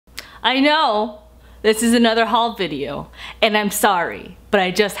I know this is another haul video, and I'm sorry, but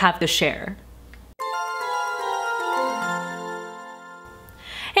I just have to share.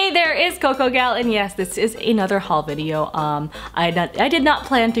 Hey there, it's Coco Gal, and yes, this is another haul video. I did not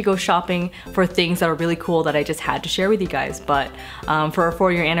plan to go shopping for things that are really cool that I just had to share with you guys, but for our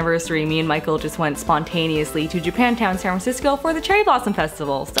 4-year anniversary, me and Michael just went spontaneously to Japantown, San Francisco for the Cherry Blossom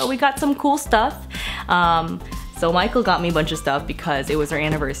Festival. So we got some cool stuff. So Michael got me a bunch of stuff because it was our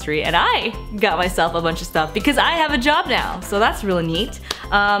anniversary, and I got myself a bunch of stuff because I have a job now, so that's really neat.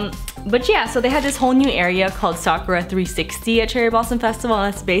 But yeah, so they had this whole new area called Sakura 360 at Cherry Blossom Festival,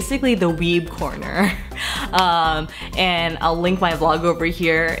 and it's basically the weeb corner. And I'll link my vlog over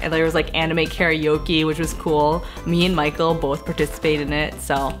here, and there was like anime karaoke, which was cool. Me and Michael both participated in it,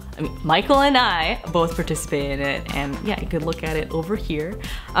 so I mean, Michael and I both participated in it, and yeah, you could look at it over here.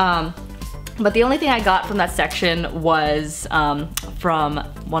 But the only thing I got from that section was from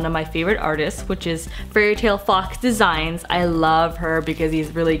one of my favorite artists, which is Fairy Tale Fox Designs. I love her because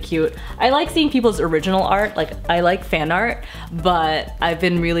he's really cute. I like seeing people's original art, like I like fan art, but I've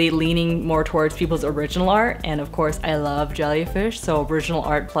been really leaning more towards people's original art, and of course I love jellyfish, so original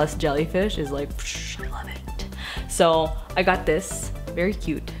art plus jellyfish is like, psh, I love it. So I got this, very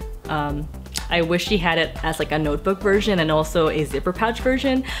cute. I wish she had it as like a notebook version and also a zipper pouch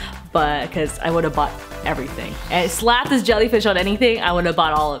version, but because I would have bought everything. And slap this jellyfish on anything, I would have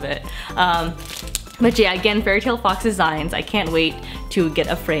bought all of it. But yeah, again, Fairy Tale Fox Designs. I can't wait to get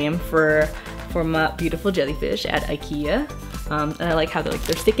a frame for my beautiful jellyfish at IKEA. And I like how they're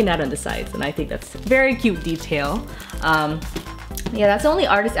sticking out on the sides, and I think that's very cute detail. Yeah, that's the only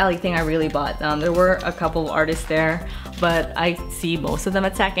Artist Alley thing I really bought. There were a couple of artists there, but I see most of them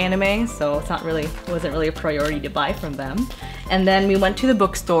at SAC Anime, so it wasn't really a priority to buy from them. And then we went to the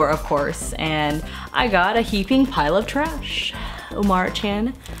bookstore, of course, and I got a heaping pile of trash.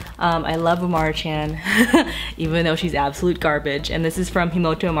 Umara-chan. I love Umara-chan, even though she's absolute garbage. And this is from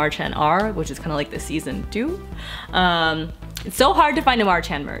Himoto Umara-chan R, which is kind of like the season 2. It's so hard to find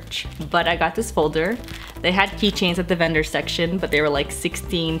Umara-chan merch, but I got this folder. They had keychains at the vendor section, but they were like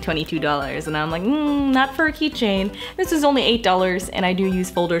 $16, $22, and I'm like, not for a keychain. This is only $8, and I do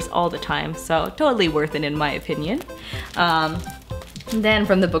use folders all the time, so totally worth it in my opinion. Then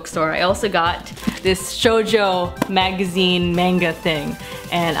from the bookstore, I also got this shoujo magazine manga thing,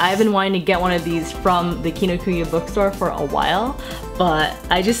 and I've been wanting to get one of these from the Kinokuniya bookstore for a while, but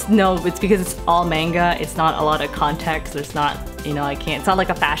I just know it's because it's all manga. It's not a lot of context. There's not, you know, it's not like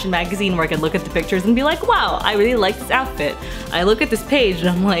a fashion magazine where I can look at the pictures and be like, wow, I really like this outfit. I look at this page and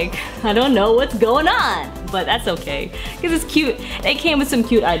I'm like, I don't know what's going on, but that's okay, because it's cute. It came with some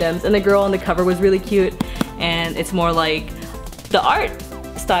cute items, and the girl on the cover was really cute, and it's more like the art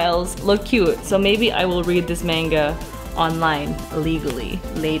styles look cute, so maybe I will read this manga online legally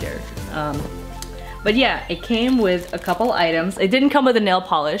later. But yeah, it came with a couple items. It didn't come with a nail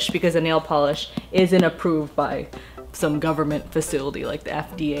polish because the nail polish isn't approved by some government facility like the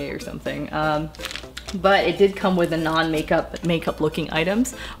FDA or something. But it did come with the non-makeup looking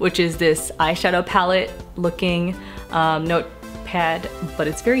items, which is this eyeshadow palette looking notepad, but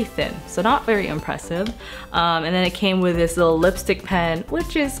it's very thin, so not very impressive. And then it came with this little lipstick pen,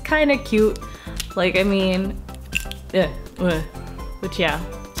 which is kind of cute. Like, I mean, but yeah,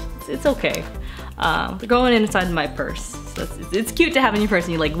 it's okay. They're going inside my purse, so it's cute to have in your purse,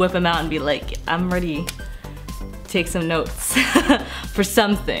 and you like whip them out and be like, I'm ready to take some notes for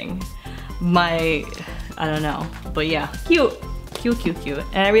something. I don't know, but yeah, cute.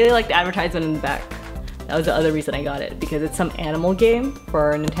 And I really like the advertisement in the back. That was the other reason I got it, because it's some animal game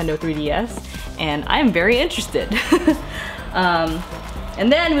for Nintendo 3DS, and I'm very interested.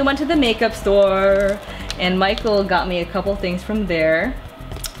 And then we went to the makeup store, and Michael got me a couple things from there.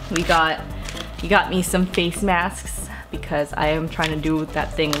 He got me some face masks because I am trying to do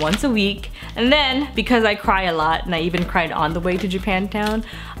that thing once a week. And then, because I cry a lot, and I even cried on the way to Japantown,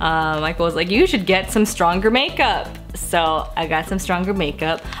 Michael was like, you should get some stronger makeup. So I got some stronger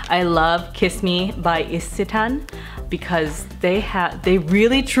makeup. I love Kiss Me by Isetan because they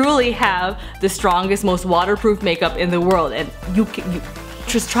really truly have the strongest, most waterproof makeup in the world, and you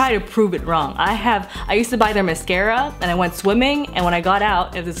just try to prove it wrong. I used to buy their mascara, and I went swimming, and when I got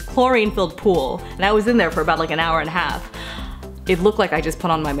out, it was this chlorine-filled pool, and I was in there for about like an hour and a half. It looked like I just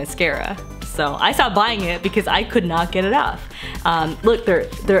put on my mascara. So I stopped buying it because I could not get it off. Look,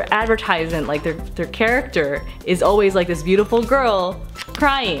 their advertisement, like their character is always like this beautiful girl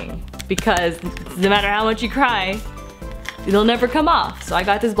crying, because no matter how much you cry, it'll never come off. So I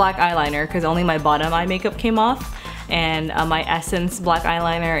got this black eyeliner because only my bottom eye makeup came off, and my Essence black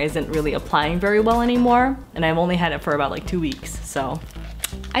eyeliner isn't really applying very well anymore, and I've only had it for about like 2 weeks. So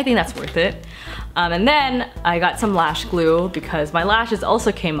I think that's worth it. And then I got some lash glue because my lashes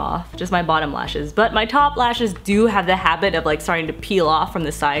also came off, just my bottom lashes. But my top lashes do have the habit of like starting to peel off from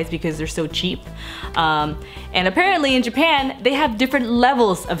the sides because they're so cheap. And apparently in Japan, they have different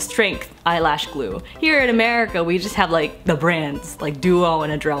levels of strength eyelash glue. Here in America, we just have like the brands, like Duo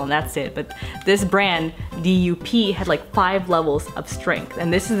and Adrel, and that's it. But this brand, DUP, had like 5 levels of strength,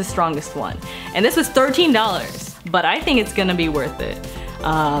 and this is the strongest one. And this was $13, but I think it's gonna be worth it.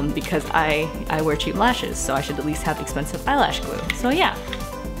 Because I wear cheap lashes, so I should at least have expensive eyelash glue. So yeah,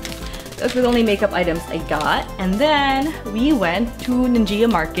 those were the only makeup items I got. And then we went to Ninja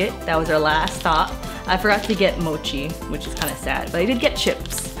Market. That was our last stop. I forgot to get mochi, which is kind of sad, but I did get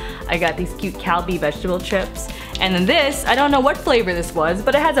chips. I got these cute Calbee vegetable chips. And then this, I don't know what flavor this was,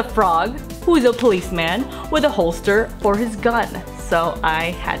 but it has a frog who's a policeman with a holster for his gun. So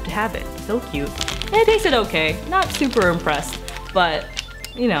I had to have it. So cute. And it tasted okay. Not super impressed, but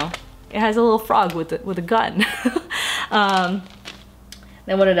you know, it has a little frog with a gun.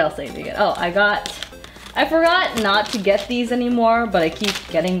 Then what else did I get? Oh, I forgot not to get these anymore, but I keep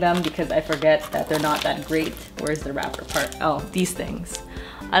getting them because I forget that they're not that great. Where's the wrapper part? Oh, these things.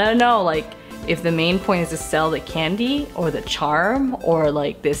 I don't know, like, if the main point is to sell the candy or the charm or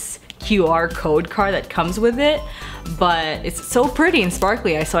like this QR code card that comes with it, but it's so pretty and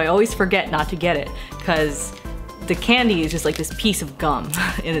sparkly, so I always forget not to get it because the candy is just like this piece of gum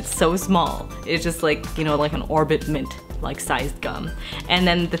and it's so small. It's just like, you know, like an Orbit mint like sized gum. And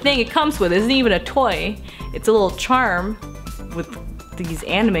then the thing it comes with isn't even a toy. It's a little charm with these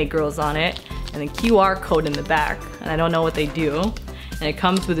anime girls on it and a QR code in the back. And I don't know what they do. And it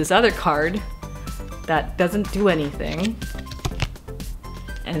comes with this other card that doesn't do anything.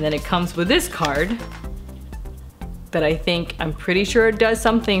 And then it comes with this card that I'm pretty sure it does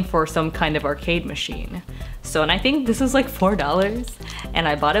something for some kind of arcade machine. So, and I think this is like $4 and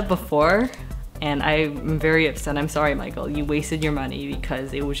I bought it before and I'm very upset. I'm sorry, Michael, you wasted your money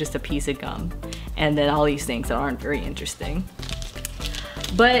because it was just a piece of gum. And then all these things that aren't very interesting.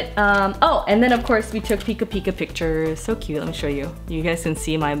 But, oh, and then of course we took Pika Pika pictures. So cute, let me show you. You guys can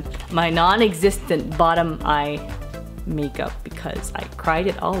see my non-existent bottom eye makeup because I cried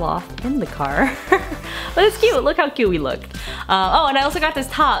it all off in the car. But it's cute, look how cute we look. Oh, and I also got this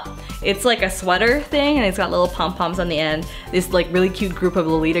top. It's like a sweater thing and it's got little pom-poms on the end. This like really cute group of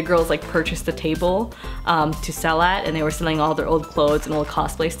Lolita girls like purchased the table to sell at, and they were selling all their old clothes and old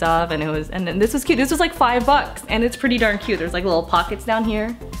cosplay stuff, and then this was cute. This was like $5 and it's pretty darn cute. There's like little pockets down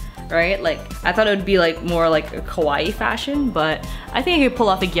here, right? Like I thought it would be like more like a kawaii fashion, but I think I could pull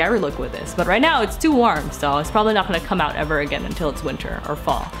off a Gyaru look with this. But right now it's too warm, so it's probably not gonna come out ever again until it's winter or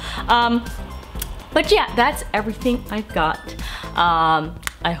fall. But yeah, that's everything I got.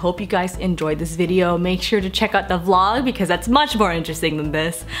 I hope you guys enjoyed this video. Make sure to check out the vlog because that's much more interesting than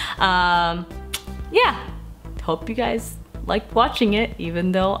this. Yeah, hope you guys liked watching it,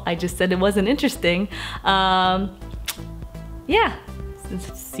 even though I just said it wasn't interesting. Yeah,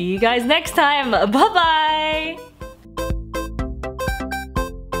 see you guys next time. Bye-bye.